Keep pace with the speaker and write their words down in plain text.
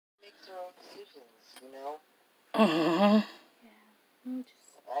her own decisions, you know? Yeah.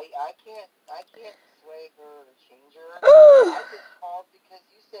 I can't sway her or change her. I just called because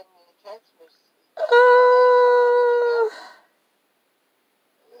you sent me a text message saying I'm freaking out.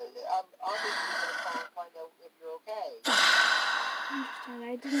 I'm obviously going to call and find out if you're okay. I understand.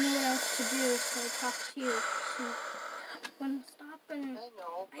 I didn't know what else to do, so I talked to you. So when stop and I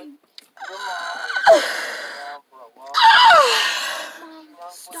know, but your mom has been around for a long time.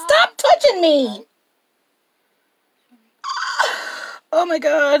 Mom, Stop touching me! Oh my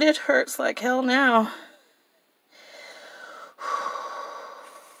god, it hurts like hell now.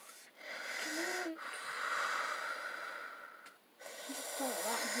 I just don't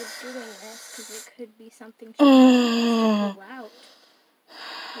want her doing this because it could be something she's supposed to pull out.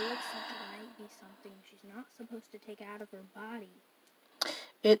 It looks like it might be something she's not supposed to take out of her body.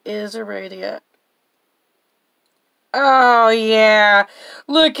 It is a radiate. Oh yeah,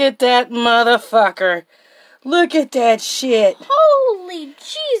 look at that motherfucker. Look at that shit. Holy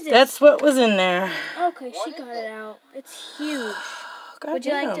Jesus! That's what was in there. Okay, she got it out. It's huge. God Would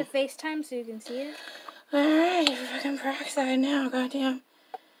you damn. like to FaceTime so you can see it? Alright, you're fucking peroxide now, goddamn.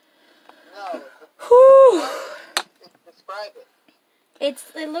 No, Whew. describe it.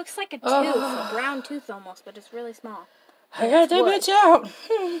 It looks like a tooth, a brown tooth almost, but it's really small. I got that bitch out.